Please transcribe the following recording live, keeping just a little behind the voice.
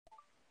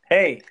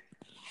Hey,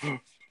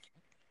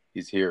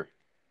 He's here. Are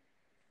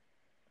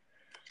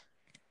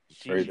you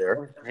geez, that there?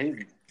 was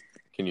crazy.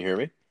 Can you hear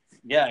me?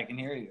 Yeah, I can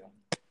hear you.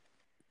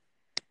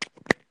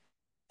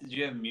 Did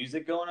you have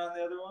music going on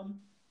the other one?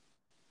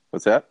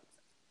 What's that?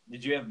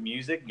 Did you have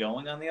music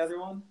going on the other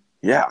one?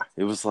 Yeah,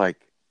 it was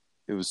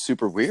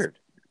super weird.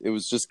 It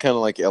was just kind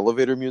of like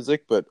elevator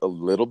music, but a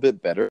little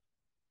bit better.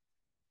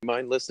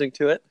 Mind listening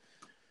to it,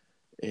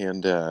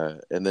 and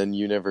then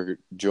you never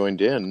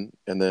joined in,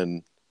 and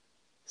then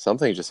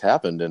something just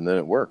happened, and then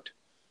it worked.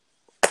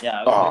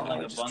 Yeah, I was getting Oh, like I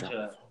a just bunch dropped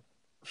my of phone.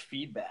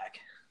 feedback.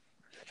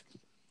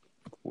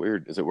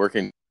 Weird. Is it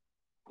working?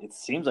 It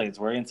seems like it's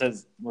working. It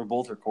says we're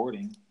both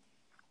recording.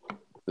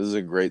 This is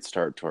a great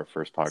start to our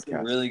first It's a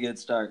podcast. really good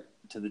start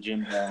to the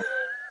Jim Bell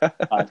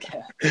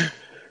podcast.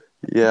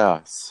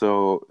 Yeah.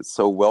 So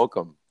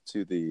welcome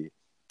to the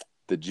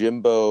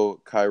Jimbo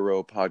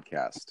Cairo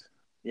podcast,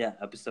 Yeah,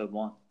 episode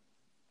 1.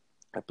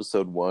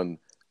 episode 1,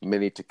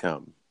 many to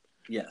come.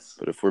 Yes.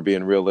 But if we're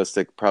being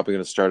realistic, probably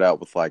going to start out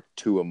with like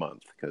 2 a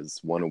month because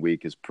 1 a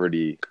week is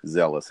pretty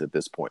zealous at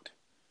this point.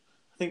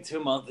 I think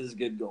 2 months is a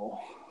good goal.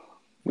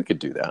 We could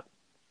do that.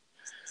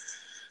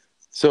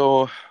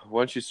 So why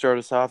don't you start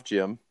us off,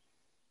 Jim?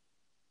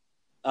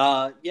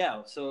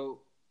 Yeah, so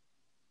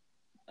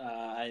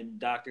I'm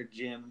Dr.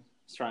 Jim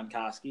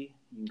Stronkoski.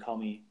 You can call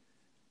me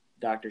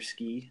Dr.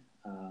 Ski.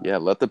 Yeah,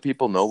 let the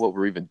people know what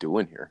we're even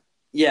doing here.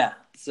 Yeah,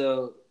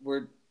 so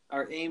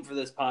our aim for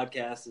this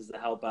podcast is to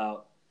help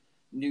out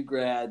new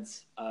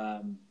grads,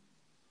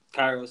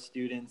 Cairo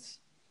students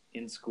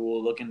in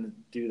school looking to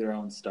do their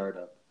own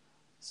startup.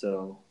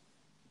 So,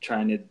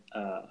 trying to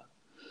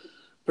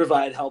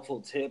provide helpful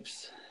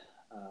tips,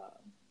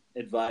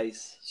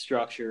 advice,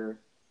 structure.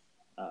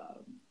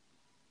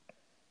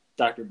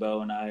 Dr.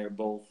 Bo and I are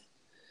both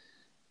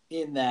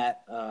in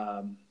that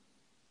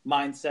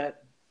mindset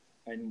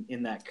and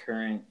in that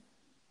current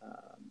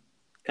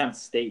kind of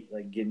state,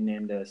 like getting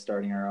into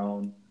starting our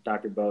own.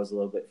 Dr. Bo's a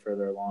little bit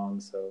further along,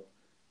 so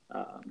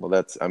Well,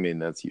 that's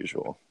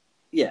usual.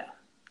 yeah,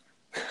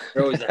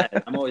 you're always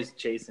ahead. I'm always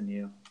chasing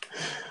you.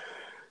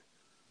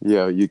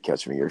 Yeah, you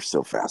catch me. You're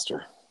still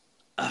faster.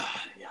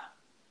 Yeah,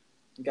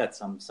 got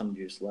some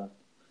juice left,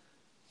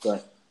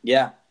 but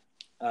yeah,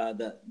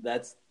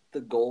 that's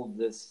the goal of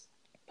this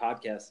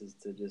podcast is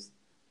to just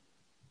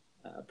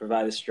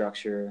provide a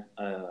structure,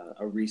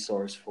 a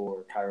resource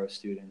for Cairo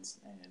students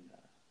and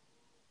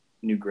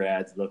new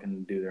grads looking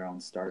to do their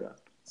own startup.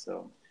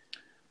 So,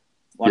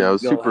 why Yeah, don't it you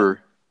was go ahead?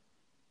 super.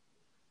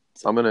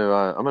 I'm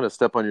gonna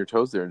step on your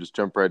toes there and just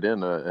jump right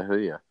in ahead of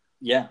you.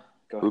 Yeah,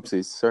 go ahead.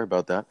 Oopsies, sorry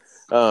about that.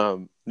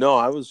 No,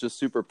 I was just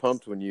super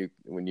pumped when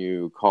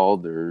you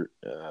called or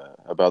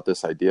about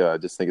this idea. I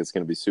just think it's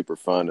going to be super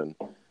fun. And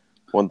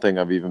one thing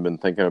I've even been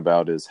thinking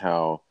about is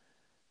how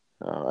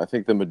I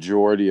think the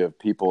majority of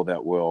people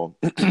that will,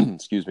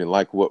 excuse me,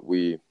 like what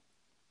we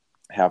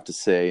have to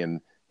say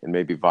and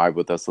maybe vibe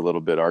with us a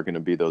little bit are going to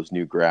be those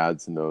new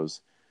grads and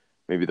those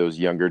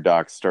younger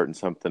docs starting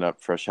something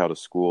up fresh out of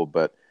school.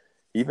 But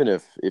even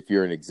if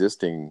you're an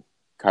existing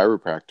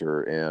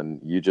chiropractor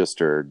and you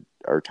just are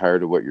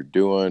tired of what you're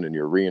doing and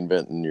you're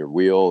reinventing your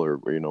wheel or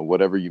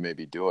whatever you may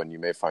be doing, you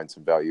may find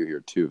some value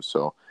here too.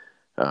 So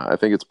I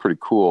think it's pretty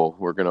cool.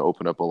 We're going to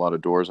open up a lot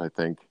of doors, I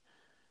think,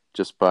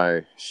 just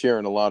by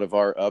sharing a lot of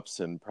our ups,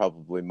 and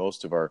probably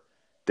most of our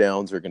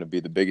downs are going to be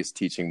the biggest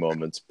teaching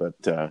moments.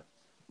 But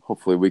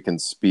hopefully we can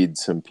speed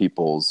some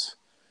people's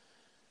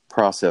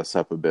process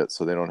up a bit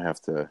so they don't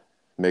have to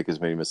make as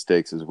many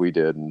mistakes as we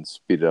did and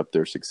speed up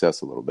their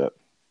success a little bit.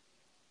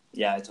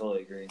 Yeah, I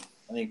totally agree.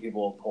 I think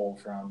people will pull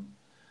from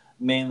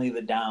mainly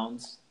the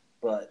downs,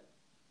 but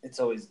it's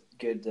always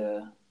good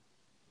to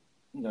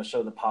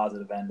show the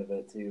positive end of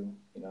it too.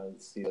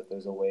 See that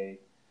there's a way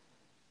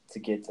to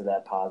get to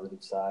that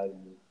positive side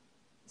and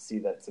see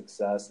that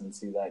success and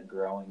see that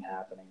growing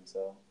happening.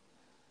 So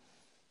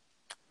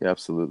Yeah,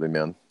 absolutely,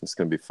 man. It's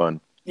going to be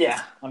fun.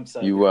 yeah, I'm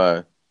excited. You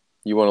want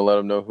to let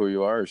them know who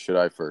you are, or should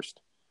I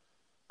first?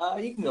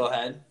 You can go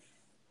ahead.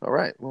 All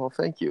right. Well,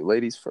 thank you.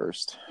 Ladies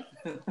first.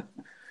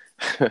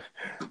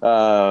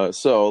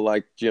 So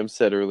like Jim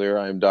said earlier,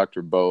 I'm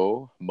Dr.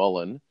 Bo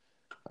Mullen.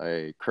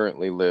 I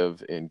currently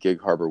live in Gig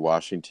Harbor,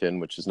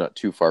 Washington, which is not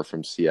too far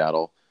from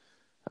Seattle.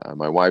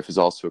 My wife is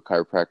also a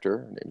chiropractor.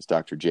 Her name is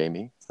Dr.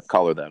 Jamie. I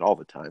call her that all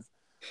the time.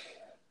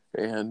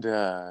 And,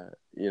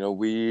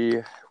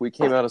 we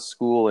came out of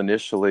school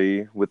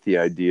initially with the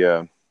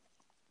idea,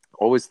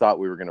 always thought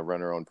we were going to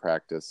run our own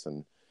practice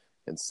and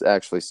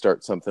actually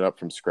start something up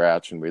from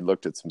scratch. And we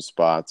looked at some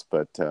spots,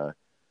 but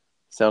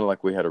sounded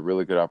like we had a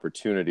really good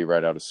opportunity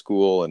right out of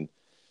school, and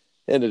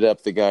ended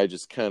up the guy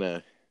just kind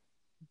of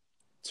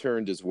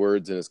turned his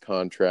words in his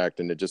contract,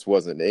 and it just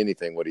wasn't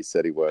anything what he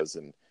said he was.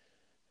 And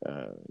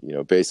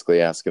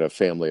basically asking a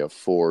family of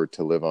 4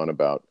 to live on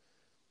about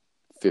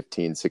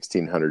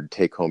 $1,500-1,600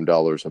 take-home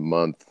dollars a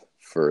month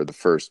for the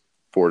first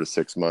 4 to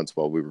 6 months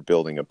while we were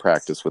building a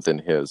practice within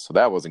his. So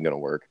that wasn't going to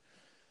work.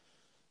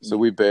 So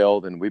we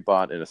bailed and we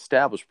bought an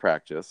established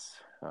practice,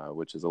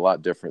 which is a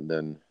lot different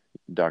than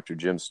Dr.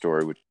 Jim's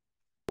story, which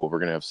we're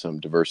going to have some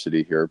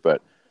diversity here.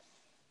 But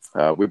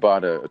We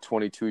bought a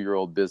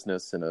 22-year-old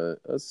business in a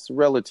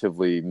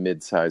relatively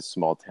mid-sized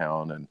small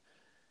town,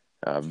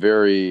 and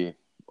very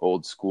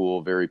old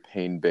school, very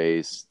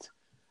pain-based,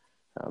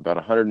 about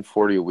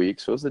 140 a week.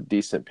 So it was a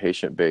decent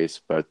patient base,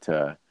 but,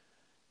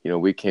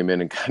 we came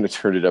in and kind of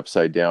turned it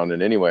upside down.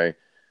 And anyway,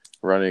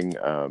 running,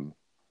 a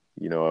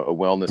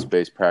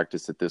wellness-based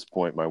practice at this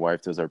point. My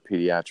wife does our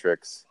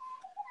pediatrics.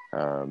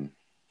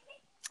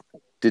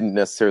 Didn't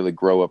necessarily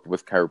grow up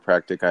with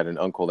chiropractic. I had an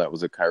uncle that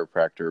was a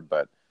chiropractor,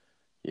 but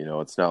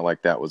it's not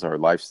like that was our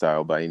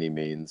lifestyle by any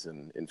means.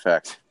 And in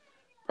fact,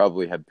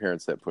 probably had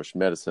parents that pushed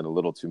medicine a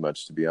little too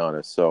much, to be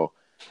honest. So,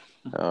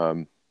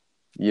 had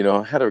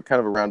a kind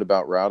of a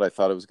roundabout route. I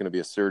thought I was going to be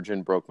a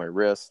surgeon, broke my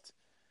wrist.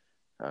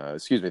 Thought I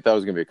was going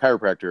to be a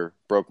chiropractor,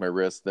 broke my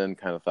wrist, then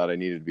kind of thought I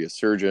needed to be a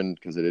surgeon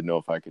because I didn't know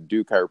if I could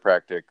do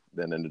chiropractic,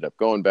 then ended up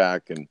going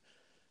back, and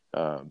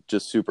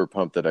just super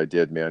pumped that I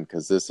did, man,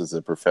 because this is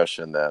a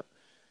profession that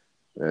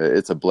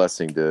it's a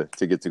blessing to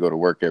get to go to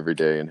work every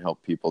day and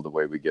help people the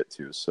way we get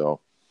to. So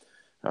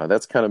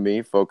that's kind of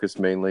me, focused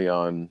mainly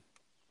on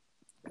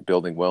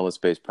building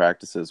wellness-based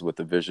practices with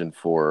a vision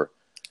for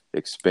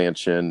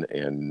expansion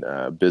and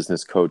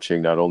business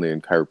coaching, not only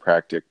in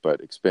chiropractic, but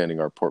expanding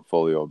our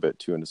portfolio a bit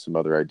too into some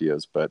other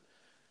ideas. But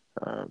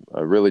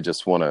I really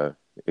just want to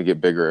get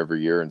bigger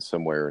every year in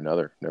some way or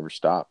another, never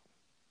stop.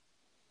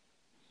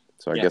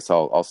 So I guess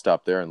I'll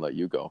stop there and let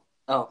you go.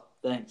 Oh,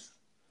 thanks.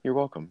 You're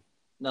welcome.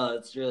 No,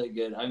 that's really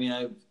good. I mean,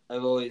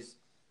 I've always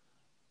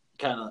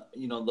kind of,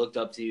 looked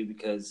up to you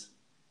because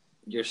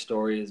your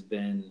story has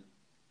been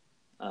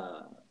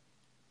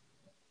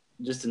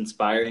just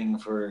inspiring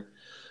for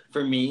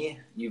me.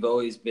 You've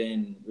always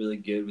been really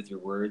good with your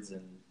words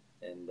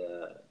and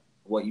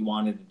what you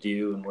wanted to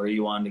do and where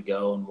you wanted to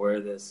go and where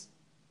this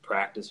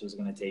practice was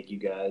going to take you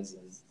guys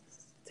and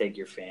take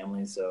your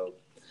family. So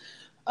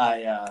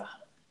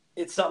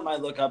it's something I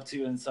look up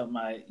to and something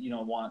I,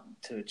 want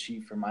to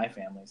achieve for my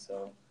family.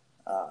 So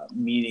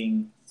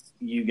meeting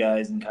you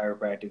guys in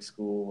chiropractic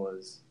school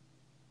was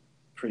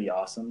pretty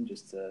awesome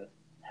just to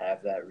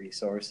have that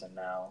resource. And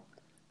now,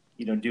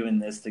 doing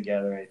this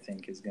together, I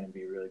think is going to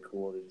be really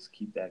cool to just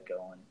keep that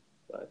going.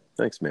 But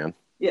thanks, man.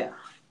 Yeah.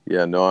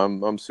 Yeah, no,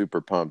 I'm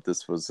super pumped.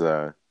 This was,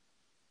 I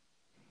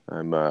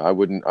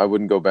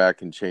wouldn't go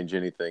back and change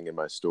anything in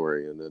my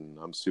story. And then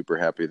I'm super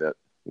happy that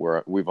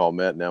we've all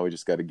met. Now we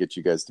just got to get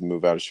you guys to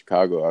move out of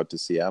Chicago out to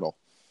Seattle.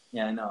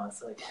 Yeah, I know.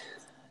 It's like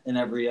an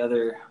every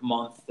other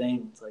month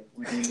thing. It's like,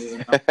 when are you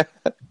moving up?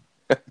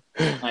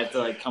 I have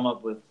to come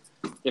up with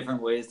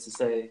different ways to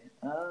say,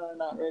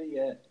 not ready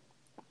yet.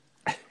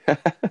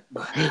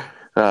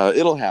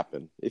 It'll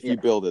happen. If you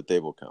build it,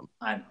 they will come.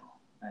 I know.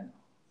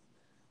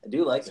 I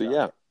do like it. So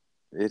yeah,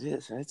 it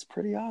is. It's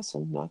pretty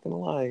awesome. Not gonna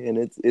lie, and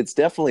it's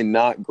definitely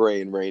not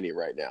gray and rainy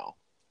right now.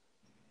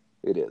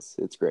 It is.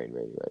 It's gray and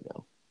rainy right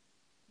now.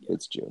 Yeah.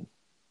 It's June.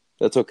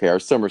 That's okay. Our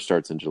summer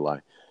starts in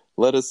July.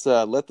 Let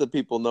the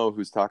people know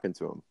who's talking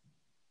to them.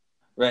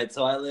 Right.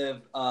 So I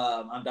live.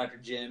 I'm Dr.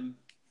 Jim.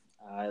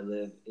 I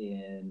live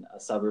in a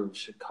suburb of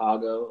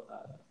Chicago,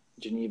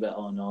 Geneva,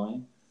 Illinois.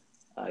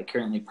 I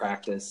currently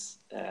practice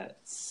at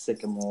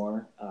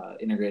Sycamore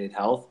Integrated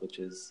Health, which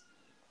is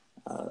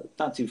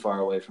not too far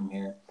away from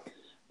here.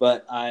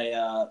 But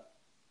I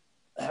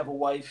have a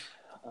wife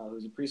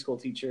who's a preschool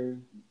teacher,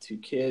 2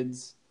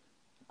 kids.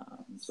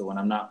 So when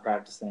I'm not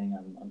practicing,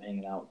 I'm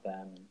hanging out with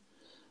them.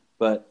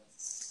 But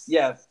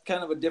yeah,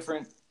 kind of a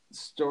different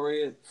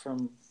story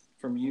from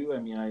you. I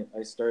mean,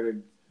 I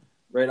started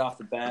right off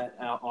the bat,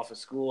 off of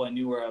school. I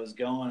knew where I was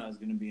going. I was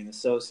going to be an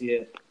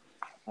associate.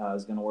 I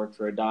was going to work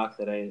for a doc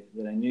that I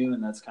knew,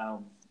 and that's kind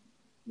of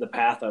the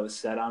path I was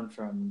set on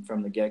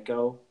from the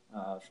get-go.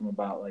 From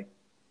about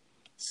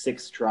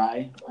 6th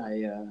try,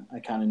 I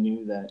kind of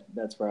knew that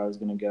that's where I was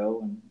going to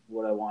go and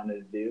what I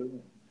wanted to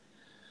do.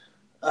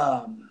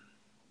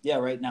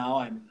 Right now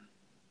I'm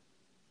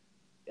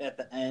at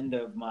the end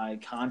of my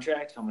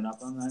contract, coming up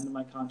on the end of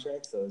my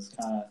contract. So it's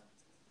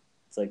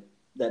like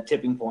that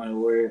tipping point of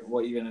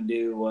what you're going to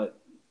do,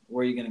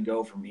 where you're going to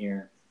go from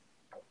here.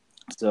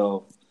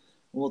 So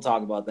we'll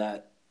talk about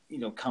that,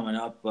 coming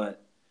up.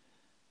 But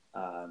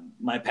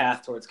my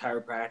path towards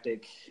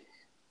chiropractic,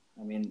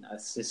 I mean,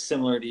 it's just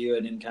similar to you.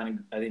 I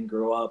didn't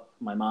grow up.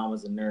 My mom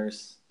was a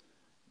nurse,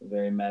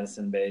 very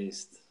medicine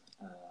based.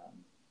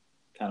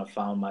 Kind of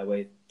found my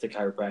way to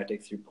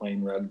chiropractic through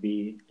playing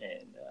rugby,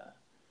 and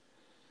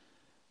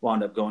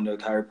wound up going to a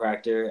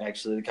chiropractor.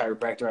 Actually, the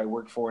chiropractor I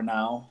work for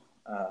now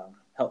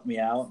helped me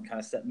out and kind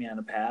of set me on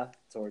a path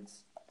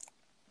towards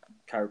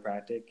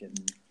chiropractic.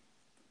 And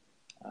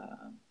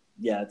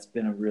it's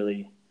been a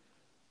really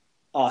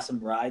awesome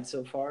ride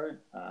so far,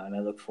 and I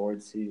look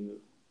forward to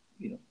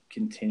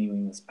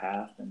continuing this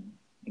path and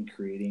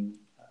creating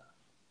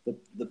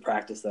the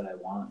practice that I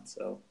want.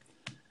 So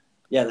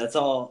that's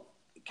all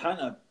kind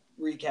of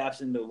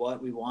recaps into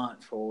what we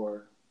want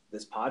for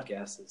this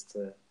podcast, is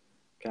to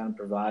kind of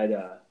provide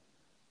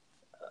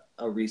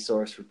a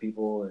resource for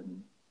people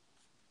and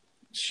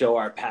show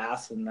our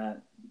paths, and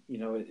that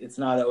it's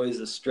not always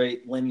a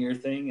straight linear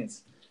thing.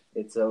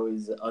 It's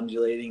always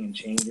undulating and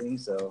changing.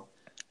 So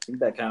think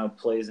that kind of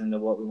plays into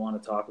what we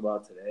want to talk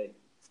about today.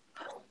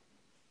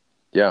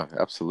 Yeah,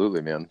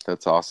 absolutely, man.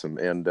 That's awesome.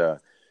 And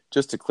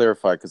just to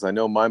clarify, because I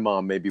know my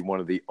mom may be one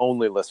of the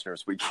only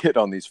listeners we get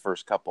on these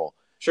first couple.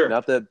 Sure.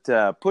 Not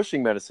that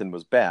pushing medicine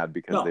was bad,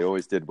 because they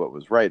always did what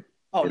was right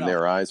in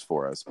their eyes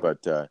for us.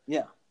 But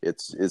yeah,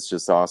 it's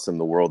just awesome,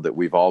 the world that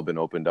we've all been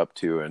opened up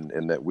to,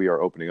 and that we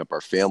are opening up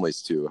our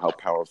families to, how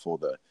powerful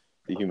the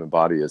human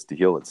body is to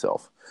heal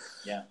itself.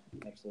 Yeah,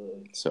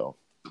 absolutely. So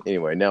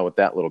anyway, now with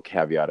that little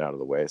caveat out of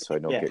the way, so I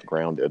don't get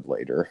grounded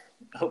later.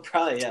 Oh,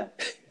 probably, yeah.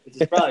 Which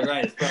is probably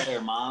right. It's probably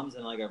our moms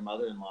and like our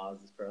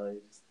mother-in-laws is probably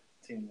just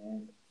tuning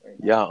in right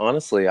now. Yeah,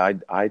 honestly,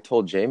 I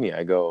told Jamie,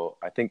 I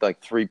think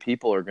like 3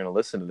 people are going to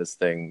listen to this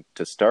thing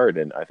to start,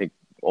 and I think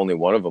only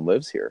one of them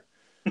lives here.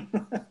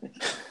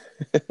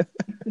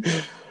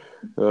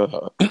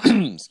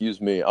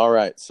 Excuse me. All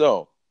right.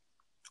 So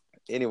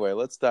anyway,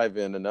 let's dive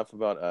in. Enough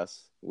about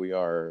us. We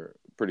are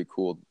pretty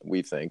cool,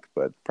 we think,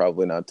 but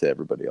probably not to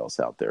everybody else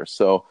out there.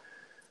 So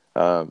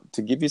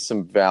to give you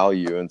some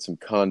value and some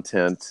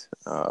content,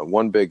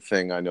 one big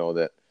thing I know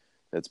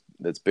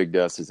that's big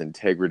to us is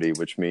integrity,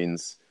 which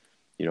means,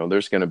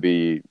 there's going to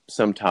be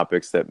some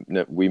topics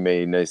that we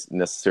may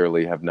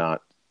necessarily have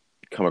not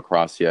come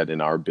across yet in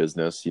our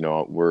business.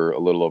 We're a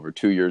little over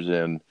 2 years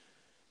in.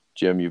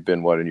 Jim, you've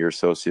been in your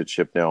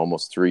associateship now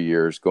almost 3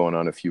 years, going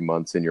on a few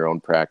months in your own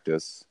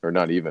practice, or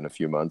not even a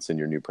few months in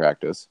your new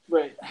practice.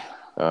 Right.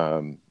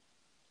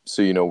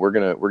 So, we're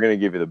gonna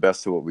give you the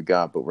best of what we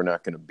got, but we're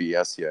not gonna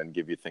BS you and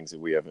give you things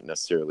that we haven't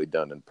necessarily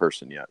done in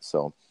person yet.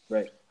 So,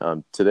 right.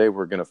 Today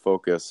we're gonna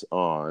focus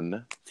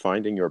on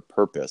finding your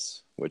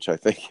purpose, which I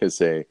think is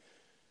a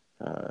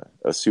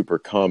super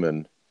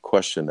common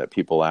question that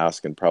people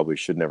ask and probably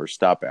should never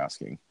stop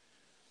asking.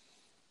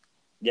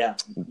 Yeah,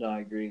 no,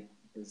 I agree.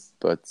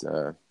 But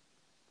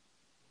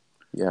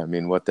yeah, I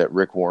mean, what that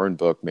Rick Warren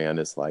book, man,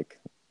 is like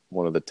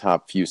one of the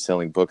top few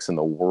selling books in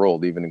the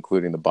world, even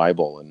including the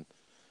Bible. And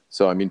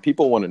so, I mean,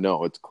 people want to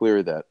know. It's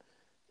clear that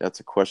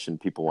that's a question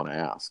people want to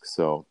ask.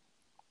 So,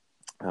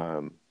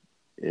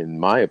 in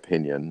my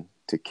opinion,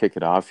 to kick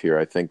it off here,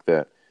 I think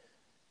that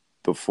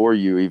before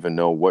you even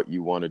know what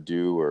you want to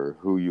do or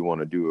who you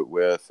want to do it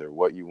with or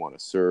what you want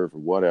to serve or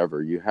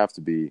whatever, you have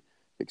to be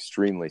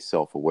extremely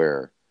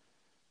self-aware.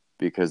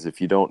 Because if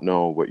you don't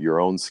know what your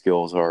own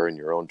skills are and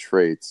your own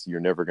traits,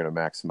 you're never going to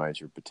maximize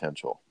your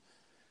potential.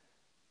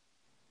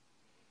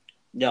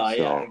 No,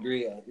 yeah, I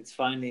agree. It's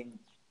finding,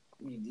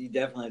 you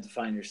definitely have to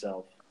find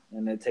yourself,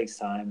 and it takes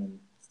time,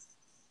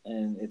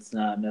 and it's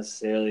not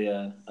necessarily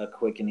a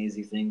quick and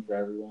easy thing for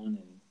everyone.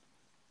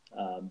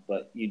 And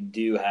but you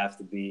do have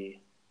to be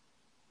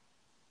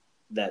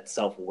that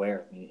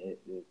self-aware. I mean,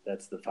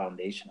 that's the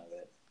foundation of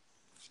it.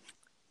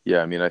 Yeah,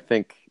 I mean, I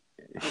think,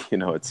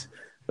 it's.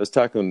 I was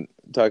talking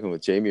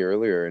with Jamie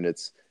earlier, and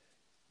it's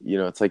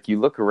like you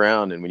look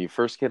around, and when you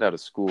first get out of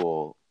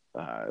school,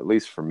 at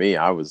least for me,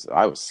 I was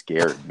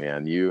scared,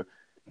 man.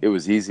 It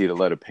was easy to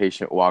let a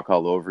patient walk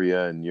all over you,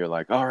 and you're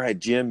like, all right,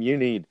 Jim, you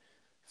need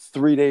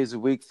 3 days a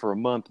week for a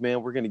month,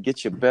 man. We're going to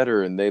get you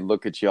better. And they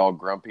look at you all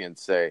grumpy and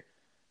say,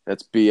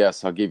 that's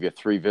BS. I'll give you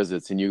 3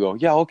 visits. And you go,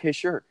 yeah, okay,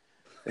 sure.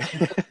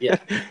 Yeah.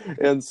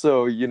 And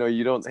so, you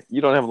don't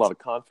have a lot of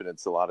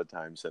confidence a lot of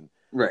times. And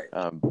right.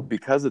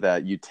 Because of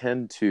that, you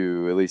tend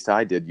to, at least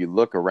I did, you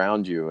look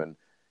around you and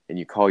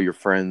you call your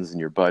friends and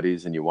your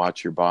buddies and you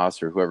watch your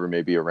boss or whoever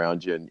may be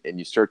around you, and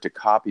you start to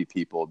copy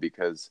people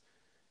because,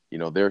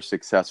 they're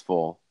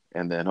successful.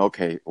 And then,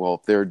 okay, well,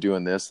 if they're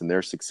doing this and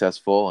they're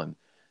successful and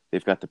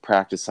they've got the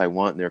practice I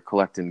want and they're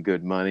collecting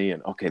good money,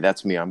 and okay,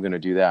 that's me, I'm going to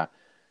do that.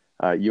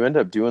 You end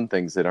up doing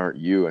things that aren't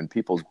you, and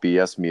people's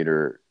BS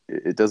meter,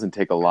 it doesn't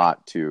take a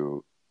lot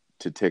to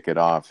tick it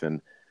off.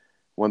 And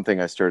one thing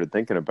I started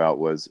thinking about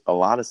was a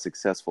lot of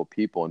successful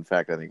people, in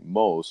fact, I think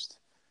most,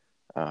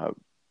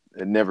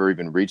 never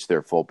even reach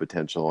their full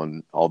potential.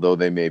 And although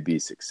they may be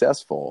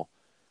successful,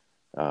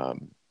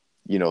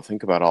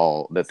 think about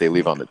all that they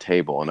leave on the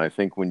table. And I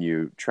think when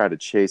you try to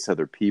chase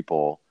other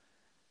people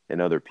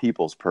and other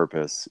people's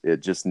purpose,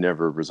 it just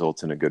never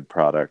results in a good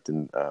product.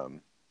 And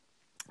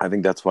I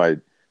think that's why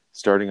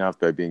starting off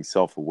by being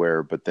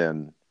self-aware, but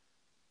then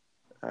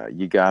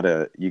you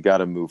gotta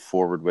move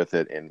forward with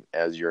it. And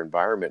as your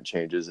environment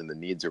changes and the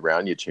needs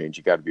around you change,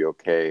 you got to be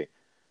okay,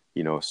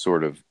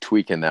 sort of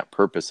tweaking that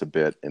purpose a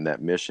bit and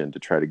that mission to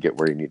try to get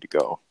where you need to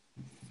go.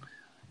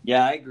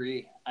 Yeah, I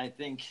agree. I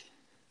think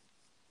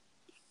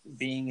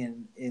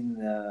being in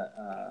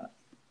the,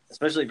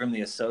 especially from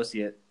the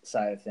associate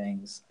side of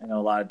things, I know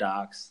a lot of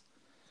docs,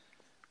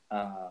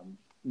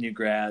 new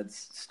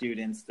grads,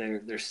 students,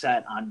 they're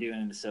set on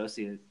doing an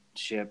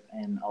associateship,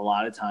 and a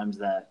lot of times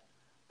that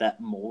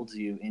molds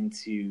you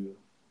into,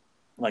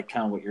 like,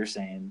 kind of what you're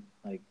saying,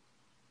 like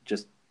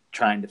just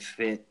trying to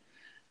fit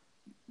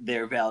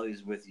their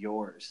values with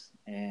yours.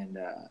 And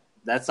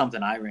that's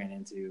something I ran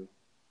into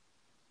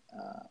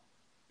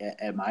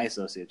at my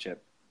associateship,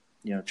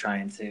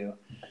 trying to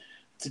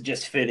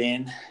just fit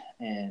in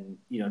and,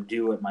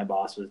 do what my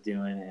boss was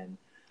doing. And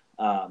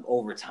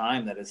over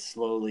time that has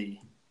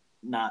slowly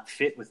not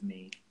fit with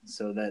me.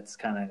 So that's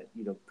kind of,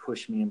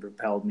 pushed me and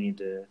propelled me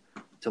to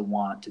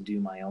want to do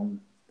my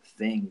own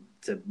thing,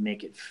 to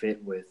make it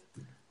fit with,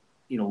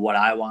 what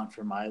I want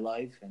for my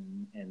life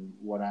and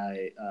what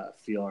I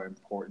feel are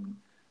important.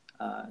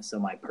 So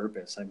my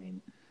purpose,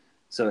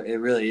 so it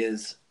really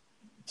is,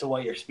 to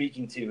what you're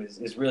speaking to,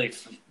 is really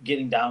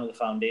getting down to the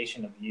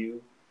foundation of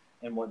you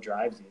and what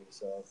drives you.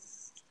 So.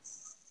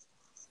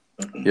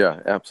 Yeah,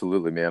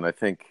 absolutely, man. I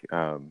think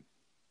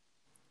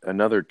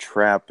another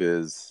trap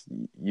is,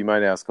 you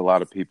might ask a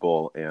lot of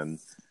people, and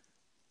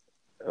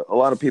a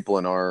lot of people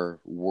in our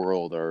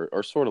world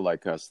are sort of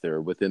like us.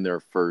 They're within their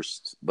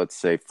first, let's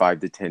say, 5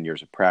 to 10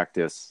 years of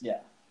practice. Yeah.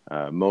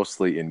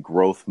 Mostly in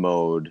growth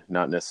mode,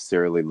 not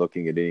necessarily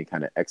looking at any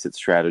kind of exit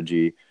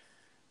strategy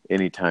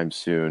anytime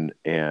soon.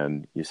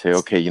 And you say,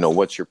 okay,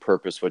 what's your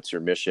purpose? What's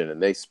your mission?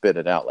 And they spit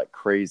it out like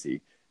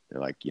crazy.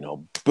 They're like,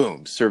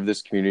 boom, serve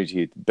this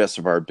community to the best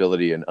of our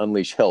ability and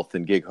unleash health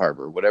in Gig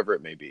Harbor, whatever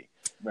it may be.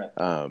 Right.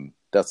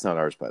 That's not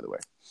ours, by the way.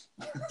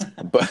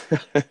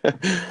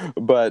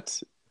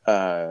 but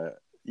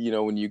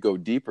when you go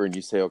deeper and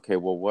you say, okay,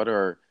 well, what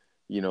are,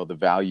 the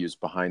values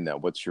behind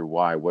that? What's your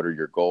why? What are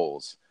your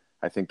goals?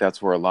 I think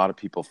that's where a lot of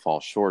people fall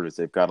short, is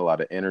they've got a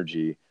lot of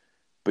energy,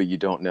 but you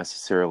don't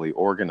necessarily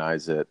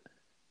organize it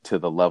to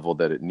the level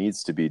that it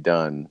needs to be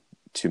done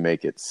to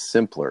make it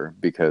simpler,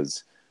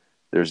 because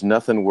there's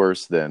nothing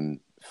worse than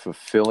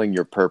fulfilling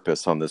your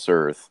purpose on this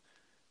earth,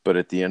 but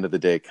at the end of the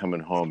day, coming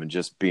home and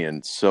just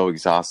being so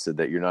exhausted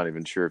that you're not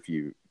even sure if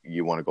you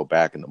want to go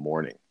back in the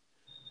morning.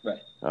 Right.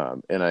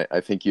 And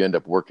I think you end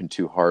up working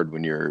too hard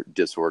when you're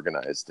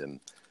disorganized. And,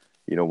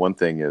 one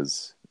thing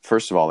is,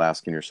 first of all,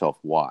 asking yourself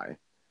why.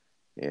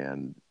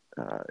 And,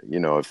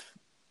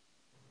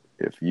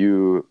 if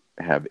you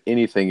have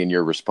anything in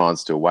your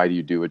response to why do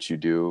you do what you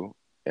do,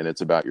 and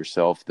it's about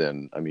yourself,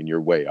 then,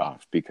 you're way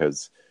off,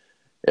 because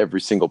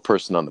every single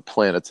person on the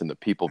planet's in the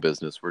people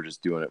business. We're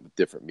just doing it with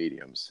different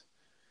mediums.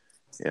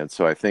 And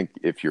so I think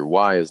if your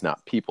why is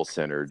not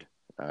people-centered,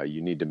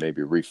 you need to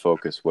maybe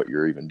refocus what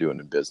you're even doing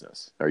in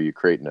business. Are you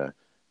creating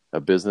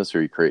a business, or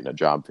are you creating a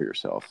job for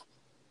yourself?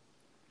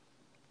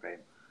 Right.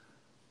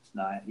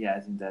 No, I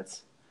think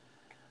that's,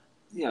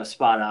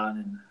 spot on.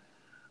 And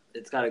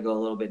it's got to go a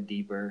little bit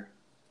deeper.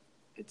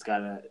 It's got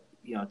to,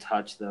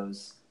 touch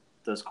those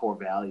core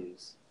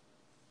values.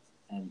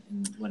 And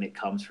when it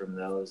comes from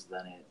those,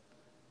 then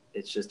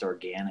it's just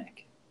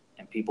organic.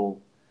 And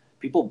people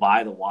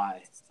buy the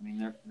why.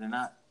 They're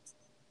not,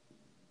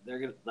 they're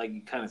gonna, like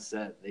you kind of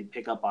said, they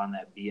pick up on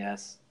that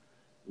BS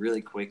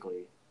really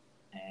quickly,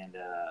 and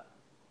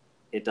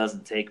it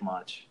doesn't take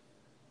much.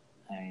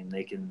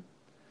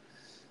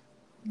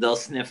 They'll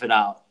sniff it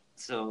out.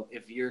 So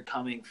if you're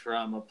coming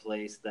from a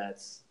place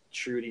that's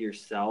true to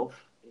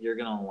yourself, you're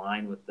going to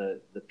align with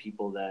the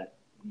people that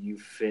you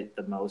fit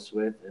the most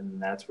with, and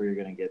that's where you're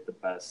going to get the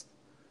best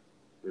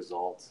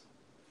results.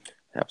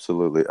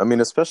 Absolutely.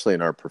 Especially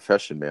in our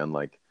profession, man,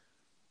 like,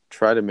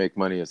 try to make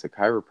money as a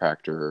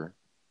chiropractor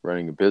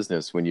running a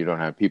business when you don't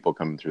have people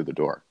coming through the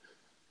door.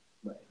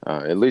 Right.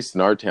 At least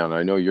in our town,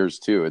 I know yours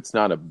too, it's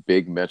not a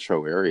big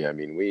metro area.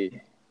 We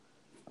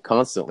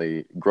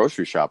constantly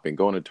grocery shopping,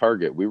 going to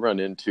Target, we run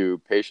into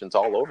patients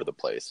all over the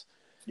place.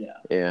 Yeah.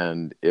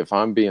 And if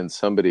I'm being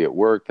somebody at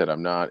work that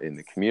I'm not in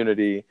the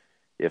community,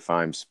 if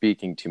I'm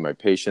speaking to my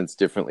patients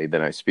differently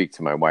than I speak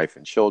to my wife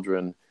and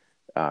children,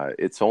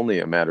 it's only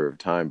a matter of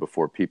time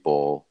before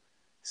people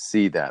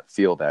see that,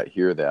 feel that,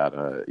 hear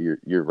that.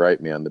 You're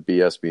right, man. The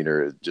BS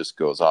meter just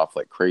goes off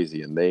like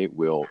crazy, and they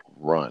will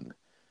run.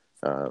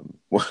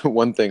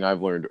 One thing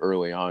I've learned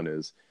early on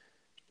is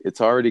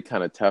it's already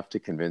kind of tough to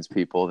convince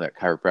people that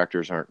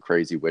chiropractors aren't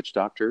crazy witch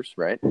doctors,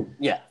 right?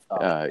 Yeah.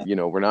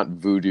 We're not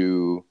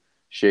voodoo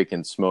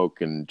shaking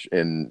smoke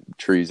and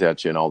trees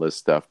at you and all this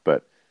stuff.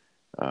 But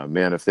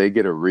man, if they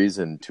get a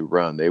reason to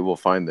run, they will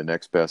find the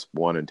next best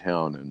one in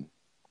town. And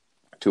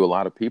to a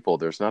lot of people,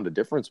 there's not a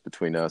difference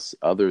between us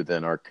other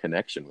than our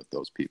connection with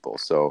those people.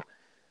 So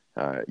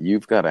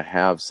you've got to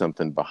have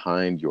something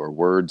behind your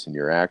words and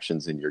your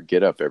actions and your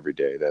get up every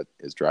day that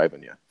is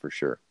driving you, for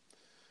sure.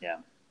 Yeah,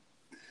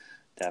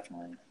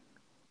 definitely.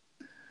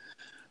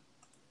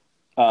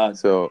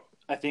 So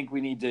I think we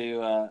need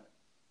to,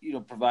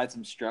 provide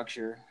some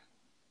structure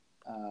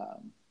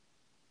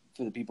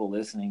for the people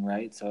listening,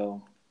 right?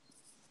 So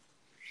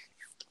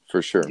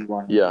for sure.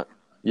 Yeah.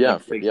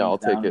 I'll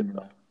take it.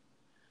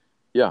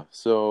 Yeah.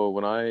 So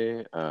when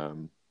I,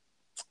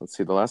 let's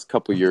see, the last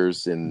couple of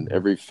years, in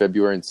every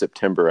February and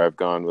September, I've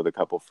gone with a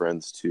couple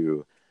friends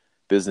to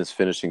business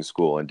finishing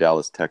school in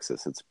Dallas,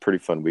 Texas. It's a pretty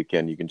fun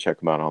weekend. You can check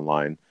them out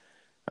online.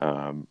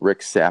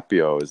 Rick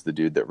Sapio is the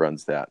dude that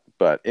runs that.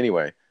 But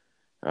anyway,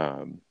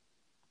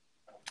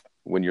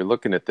 when you're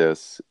looking at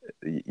this,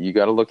 you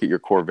got to look at your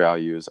core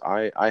values.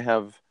 I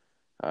have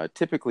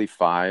typically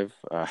 5.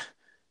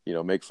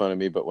 Make fun of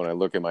me, but when I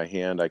look at my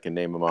hand, I can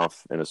name them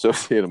off and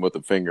associate them with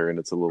a finger, and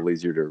it's a little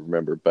easier to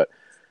remember. But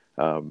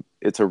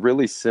it's a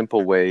really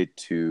simple way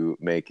to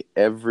make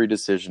every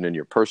decision in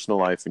your personal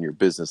life and your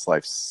business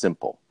life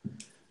simple.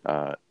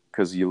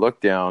 Because you look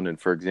down, and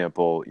for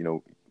example,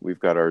 we've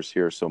got ours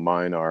here. So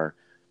mine are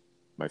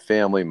my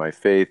family, my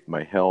faith,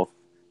 my health,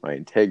 my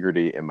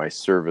integrity, and my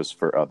service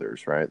for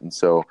others, right? And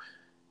so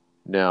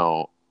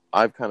now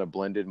I've kind of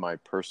blended my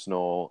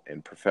personal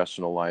and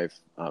professional life.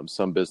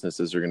 Some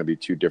businesses are going to be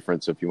too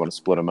different, so if you want to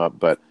split them up,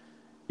 but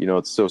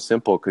it's so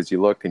simple because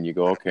you look and you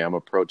go, okay, I'm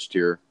approached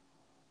here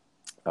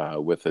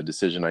with a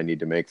decision I need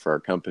to make for our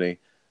company.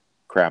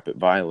 Crap, it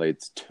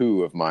violates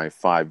 2 of my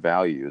 5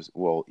 values.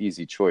 Well,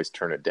 easy choice,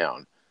 turn it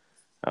down.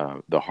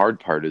 The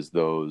hard part is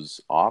those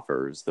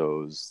offers,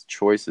 those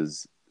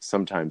choices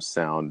sometimes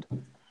sound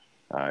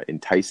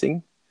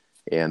enticing,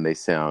 and they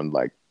sound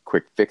like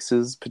quick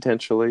fixes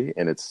potentially.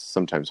 And it's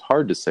sometimes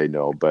hard to say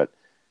no, but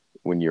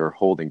when you're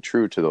holding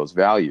true to those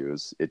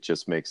values, it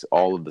just makes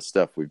all of the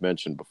stuff we've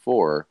mentioned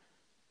before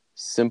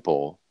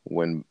simple,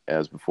 when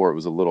as before it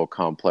was a little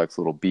complex,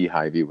 a little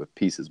beehivey with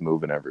pieces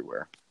moving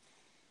everywhere.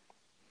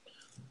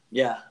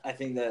 Yeah, I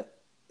think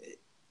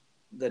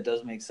that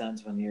does make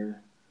sense when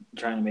you're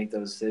trying to make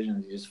those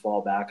decisions. You just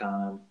fall back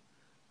on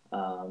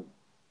them.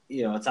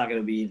 It's not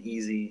going to be an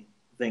easy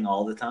thing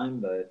all the time,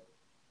 but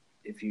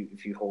if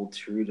you hold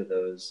true to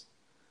those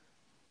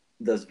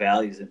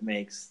values, it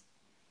makes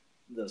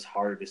those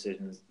harder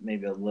decisions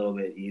maybe a little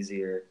bit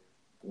easier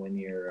when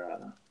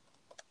you're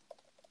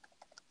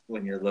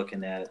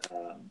looking at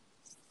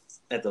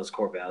those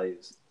core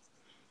values.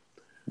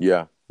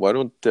 Yeah. Why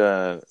don't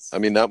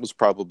that was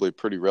probably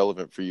pretty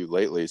relevant for you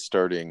lately,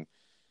 starting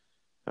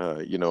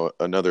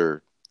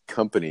another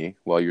company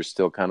while you're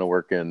still kind of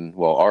working,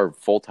 are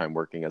full-time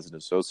working as an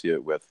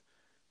associate with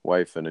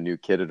wife and a new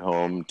kid at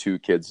home, 2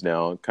 kids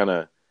now. Kind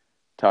of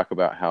talk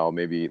about how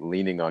maybe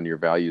leaning on your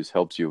values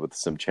helps you with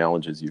some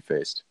challenges you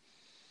faced.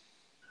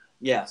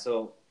 Yeah.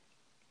 So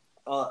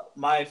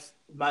my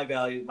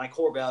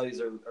core values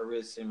are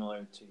really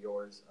similar to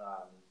yours.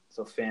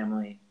 So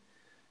family,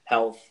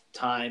 health,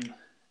 time,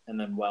 and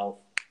then wealth.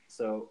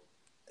 So,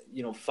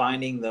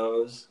 finding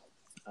those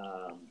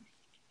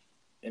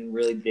and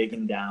really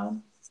digging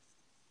down,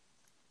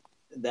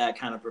 that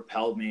kind of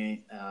propelled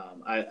me.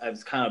 I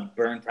was kind of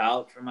burnt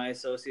out from my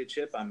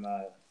associateship.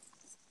 I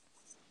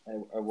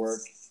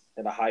work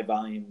at a high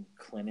volume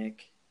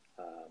clinic,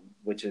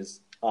 which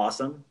is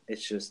awesome.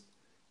 It's just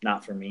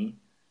not for me.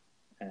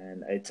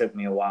 And it took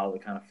me a while to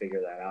kind of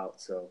figure that out.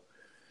 So,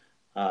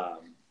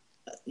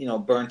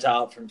 burnt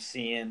out from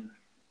seeing,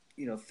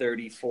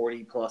 30,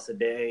 40 plus a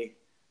day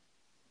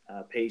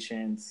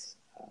patients.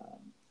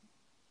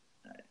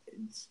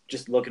 It's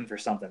just looking for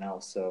something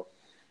else. So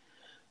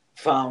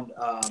found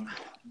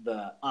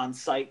the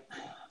on-site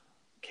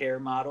care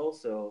model.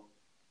 So,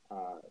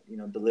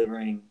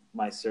 delivering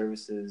my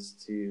services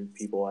to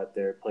people at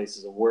their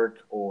places of work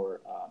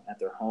or at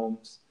their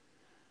homes.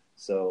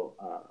 So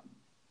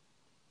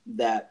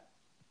that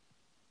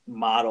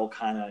model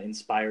kind of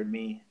inspired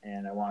me,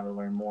 and I wanted to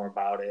learn more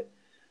about it.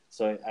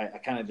 So I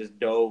kind of just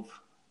dove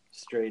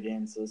straight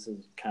in. So this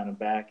is kind of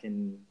back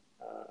in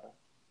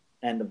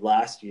end of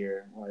last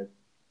year when I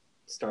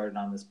started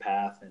on this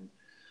path and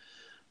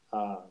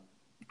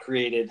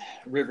created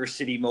River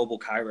City Mobile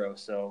Chiro.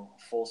 So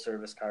full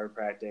service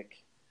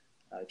chiropractic.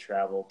 I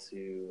travel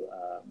to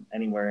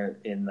anywhere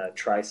in the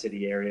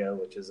Tri-City area,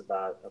 which is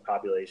about a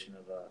population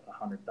of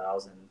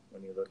 100,000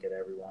 when you look at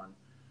everyone.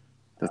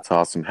 That's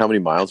awesome. How many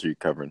miles are you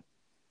covering?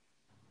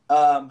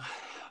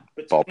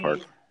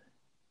 Ballpark.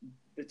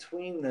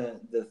 Between the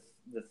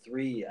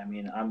 3, I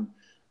mean, I'm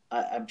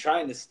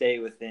trying to stay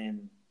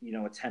within a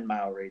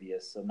 10-mile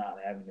radius, so not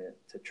having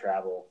to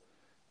travel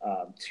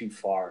too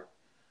far.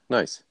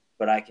 Nice.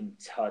 But I can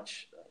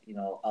touch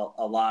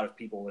a lot of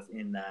people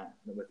within that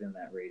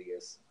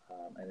radius,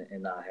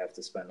 and not have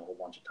to spend a whole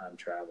bunch of time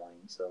traveling.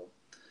 So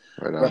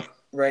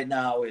right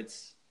now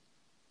it's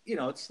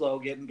it's slow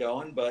getting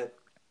going, but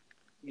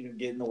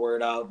getting the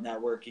word out,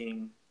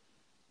 networking.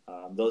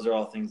 Those are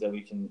all things that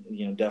we can,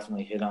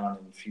 definitely hit on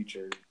in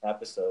future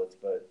episodes.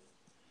 But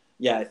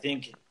yeah, I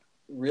think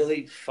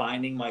really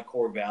finding my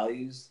core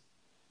values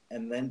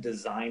and then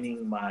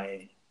designing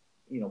my,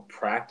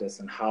 practice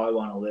and how I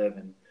want to live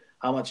and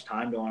how much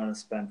time do I want to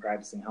spend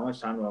practicing? How much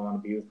time do I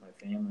want to be with my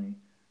family?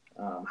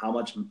 How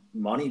much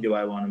money do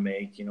I want to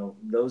make?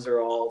 Those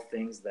are all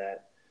things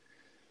that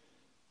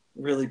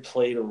really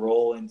played a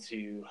role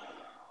into,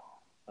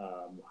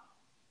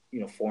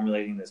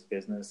 formulating this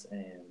business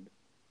and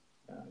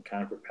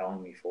kind of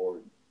propelling me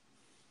forward.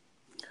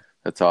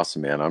 That's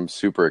awesome, man. I'm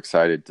super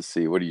excited to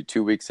see. What are you,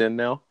 2 weeks in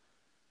now?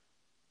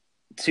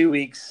 2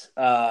 weeks.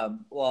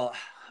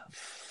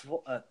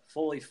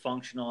 Fully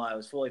functional. I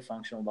was fully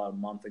functional about a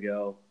month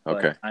ago.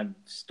 Okay. But I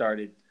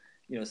started,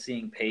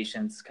 seeing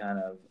patients kind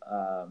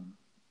of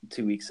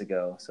 2 weeks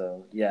ago.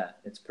 So yeah,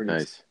 it's pretty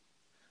nice.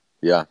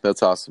 Yeah,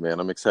 that's awesome, man.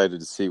 I'm excited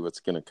to see what's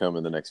going to come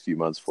in the next few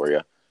months for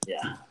you.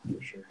 Yeah,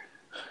 for sure.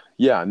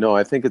 Yeah, no,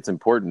 I think it's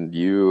important.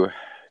 You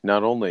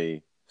not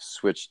only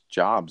switched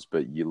jobs,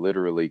 but you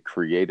literally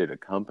created a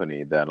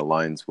company that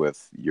aligns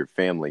with your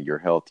family, your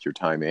health, your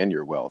time, and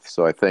your wealth.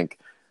 So I think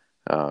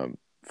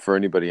for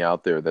anybody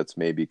out there that's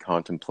maybe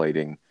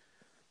contemplating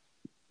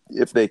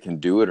if they can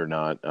do it or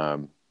not,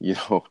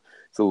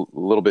 it's a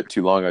little bit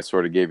too long. I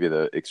sort of gave you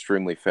the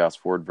extremely fast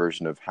forward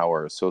version of how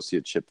our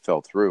associateship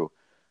fell through.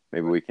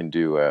 Maybe we can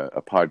do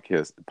a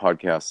podcast,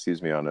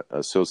 on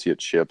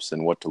associateships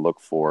and what to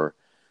look for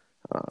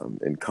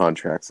in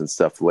contracts and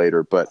stuff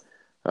later. But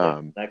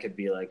that could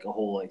be like a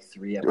whole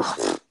 3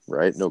 episodes.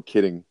 Right? No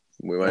kidding.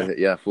 We might,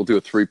 we'll do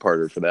a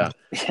 3-parter for that.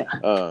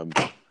 Yeah.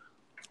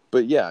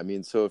 But yeah, I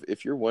mean, so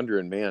if you're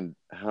wondering, man,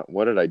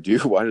 what did I do?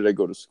 Why did I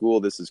go to school?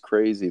 This is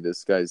crazy.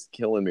 This guy's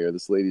killing me, or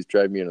this lady's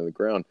driving me into the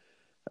ground.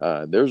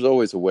 There's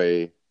always a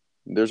way.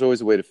 There's always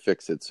a way to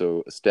fix it.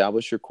 So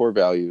establish your core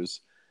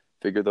values,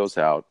 figure those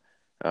out.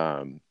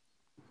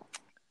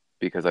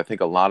 Because I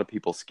think a lot of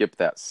people skip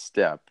that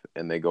step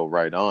and they go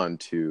right on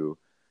to,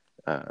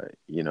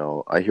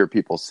 I hear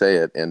people say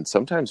it, and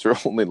sometimes they're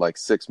only like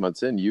 6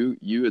 months in.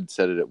 You had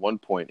said it at one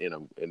point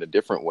in a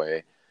different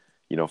way,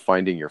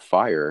 finding your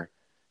fire.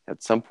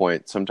 At some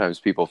point, sometimes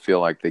people feel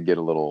like they get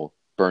a little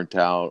burnt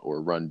out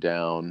or run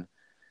down.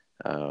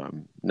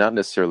 Not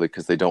necessarily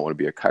because they don't want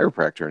to be a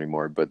chiropractor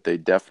anymore, but they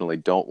definitely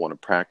don't want to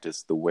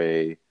practice the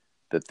way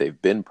that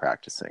they've been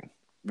practicing.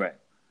 Right.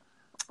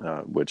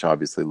 Which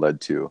obviously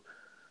led to,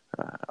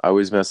 I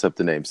always mess up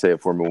the name. Say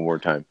it for me one more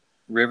time.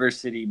 River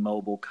City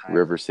Mobile Chiro.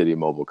 River City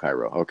Mobile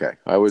Chiro. Okay.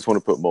 I always want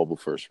to put mobile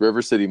first.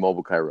 River City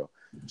Mobile Chiro.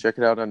 Check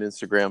it out on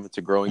Instagram. It's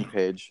a growing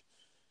page.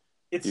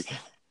 It's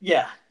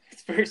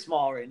very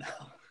small right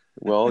now.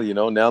 Well,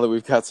 now that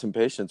we've got some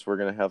patients, we're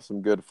going to have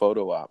some good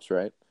photo ops,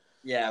 right?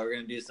 Yeah, we're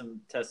going to do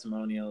some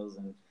testimonials,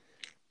 and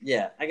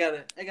I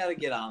gotta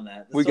get on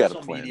that. The we got a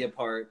social plan. media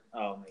part.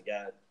 Oh my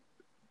God.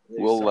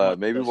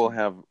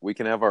 We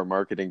can have our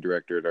marketing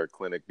director at our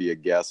clinic be a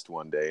guest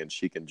one day, and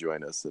she can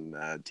join us and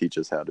teach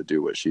us how to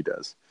do what she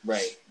does.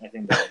 Right. I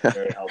think that's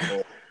very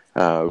helpful.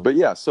 But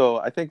yeah, so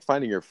I think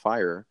finding your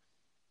fire,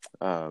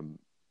 a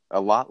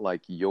lot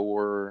like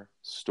your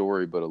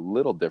story, but a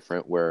little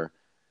different where,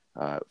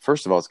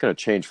 first of all, it's going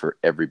to change for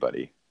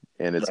everybody,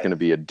 and it's going to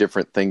be a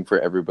different thing for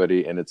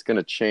everybody, and it's going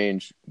to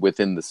change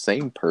within the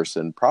same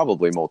person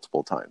probably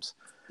multiple times.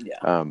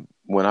 Yeah.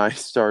 When I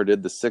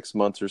started, the 6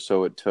 months or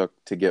so it took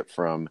to get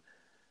from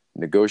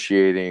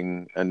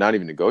negotiating, and not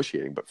even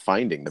negotiating, but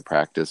finding the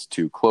practice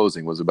to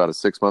closing was about a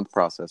 6-month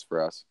process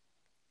for us.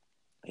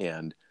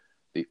 And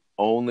the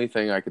only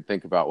thing I could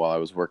think about while I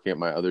was working at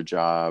my other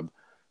job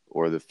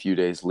or the few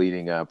days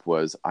leading up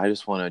was, I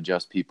just want to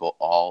adjust people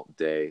all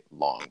day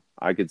long.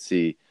 I could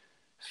see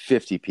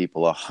 50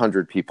 people,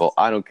 100 people.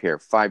 I don't care.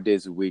 5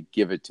 days a week,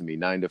 give it to me,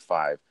 9 to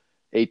 5,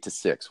 8 to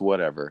 6,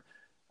 whatever.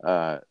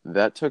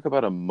 That took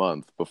about a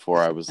month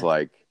before I was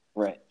like,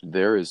 right.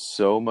 There is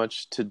so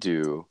much to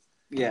do.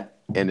 Yeah.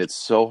 And it's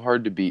so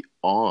hard to be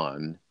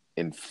on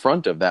in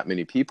front of that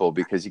many people,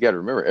 because you got to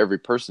remember, every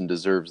person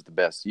deserves the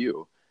best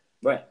you.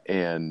 Right.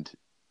 And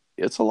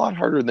it's a lot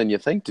harder than you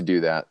think to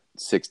do that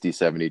 60,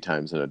 70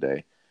 times in a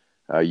day.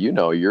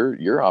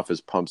 Your office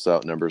pumps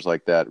out numbers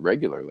like that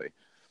regularly.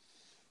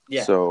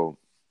 Yeah. So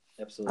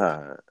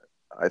absolutely.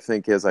 I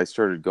think as I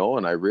started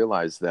going, I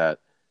realized that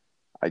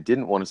I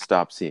didn't want to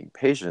stop seeing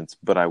patients,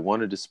 but I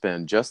wanted to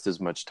spend just as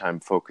much time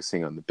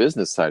focusing on the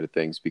business side of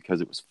things because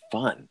it was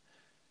fun.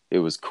 It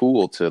was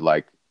cool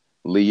to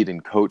lead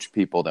and coach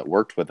people that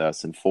worked with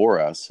us and for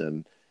us,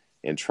 and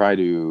try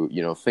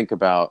to, think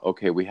about,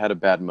 okay, we had a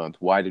bad month.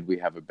 Why did we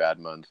have a bad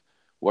month?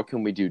 What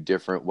can we do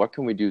different? What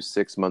can we do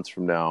 6 months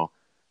from now?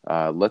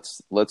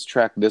 Let's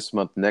track this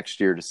month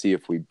next year to see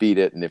if we beat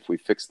it and if we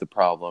fix the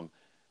problem.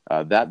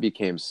 That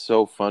became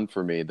so fun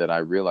for me that I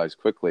realized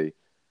quickly,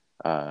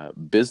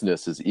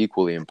 business is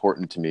equally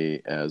important to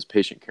me as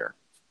patient care.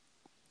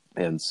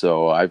 And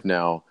so I've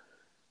now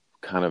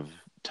kind of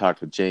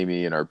talked with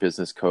Jamie and our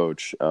business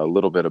coach a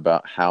little bit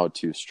about how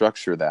to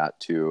structure that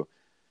to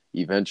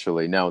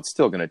eventually, now it's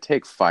still going to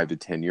take 5 to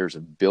 10 years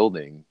of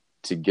building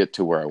to get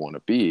to where I want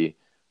to be,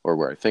 or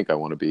where I think I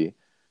want to be.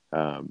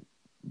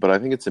 But I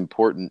think it's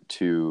important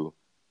to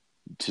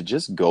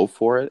just go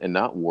for it and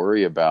not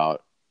worry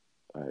about,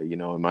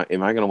 am I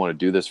going to want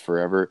to do this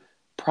forever?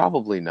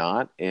 Probably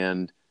not.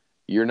 And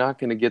you're not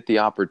going to get the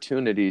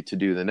opportunity to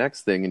do the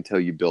next thing until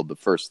you build the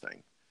first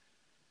thing.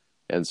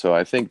 And so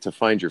I think to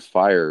find your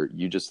fire,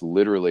 you just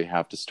literally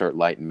have to start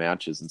lighting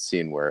matches and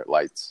seeing where it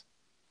lights.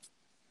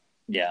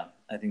 Yeah,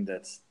 I think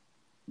that's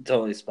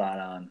totally spot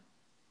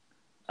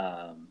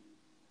on.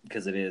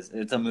 Because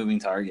it's a moving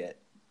target.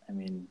 I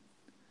mean,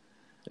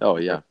 oh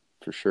yeah,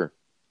 for sure.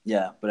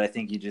 Yeah, but I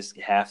think you just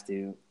have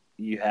to,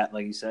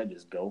 like you said,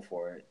 just go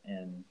for it.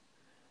 And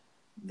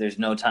there's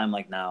no time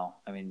like now.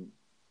 I mean,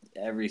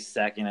 every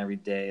second, every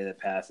day that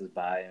passes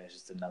by, and it's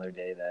just another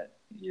day that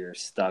you're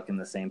stuck in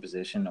the same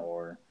position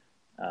or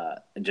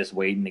just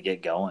waiting to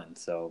get going.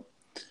 So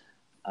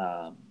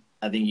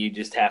I think you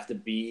just have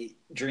to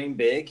dream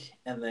big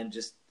and then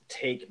just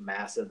take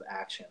massive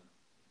action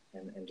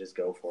and just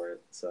go for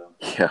it. So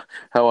yeah,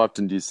 how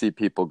often do you see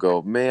people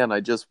go, man, I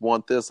just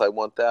want this, I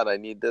want that, I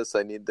need this,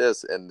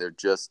 and they're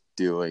just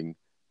doing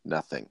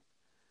nothing.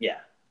 Yeah.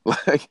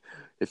 Like,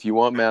 if you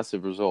want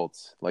massive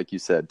results, like you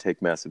said,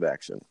 take massive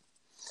action.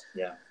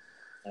 Yeah,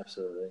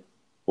 absolutely.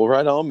 Well,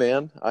 right on,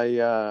 man.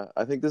 I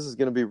think this is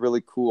going to be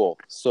really cool.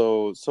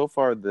 So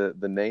far the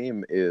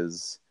name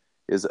is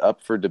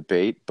up for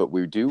debate, but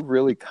we do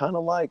really kind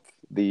of like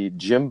the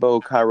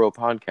Jimbo Cairo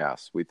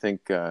podcast. We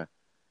think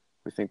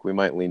we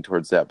might lean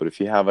towards that. But if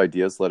you have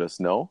ideas, let us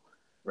know.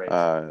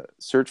 Right.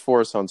 Search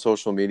for us on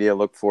social media.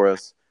 Look for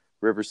us,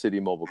 River City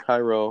Mobile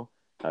Cairo.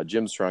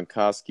 Jim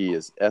Stronkoski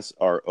is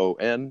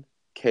SRONKOSKI.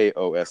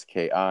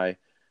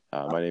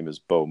 My name is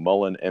Bo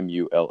Mullen,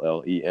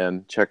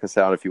 MULLEN. Check us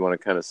out if you want to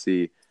kind of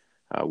see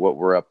what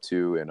we're up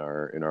to in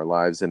our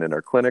lives and in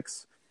our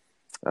clinics.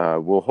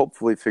 We'll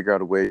hopefully figure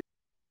out a way to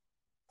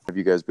have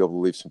you guys be able to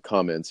leave some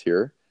comments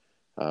here.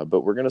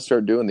 But we're going to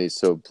start doing these,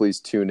 so please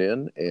tune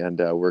in, and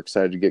we're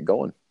excited to get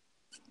going.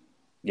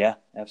 Yeah,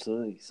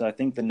 absolutely. So I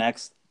think the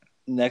next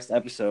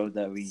episode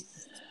that we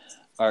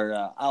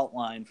are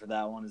outlined for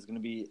that one is going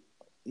to be,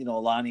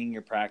 aligning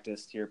your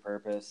practice to your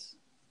purpose,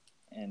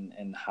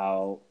 and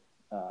how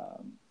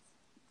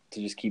to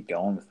just keep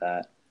going with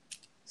that.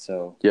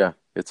 So yeah,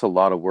 it's a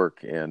lot of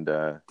work, and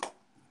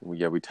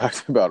we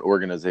talked about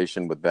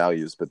organization with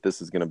values, but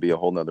this is going to be a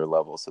whole nother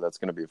level, so that's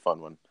going to be a fun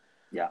one.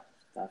 Yeah,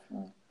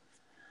 definitely.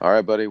 All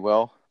right, buddy.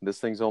 Well, this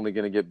thing's only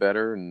going to get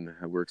better, and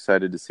we're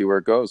excited to see where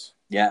it goes.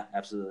 Yeah,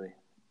 absolutely.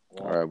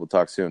 All right, we'll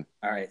talk soon.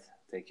 All right,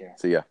 take care.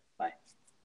 See ya.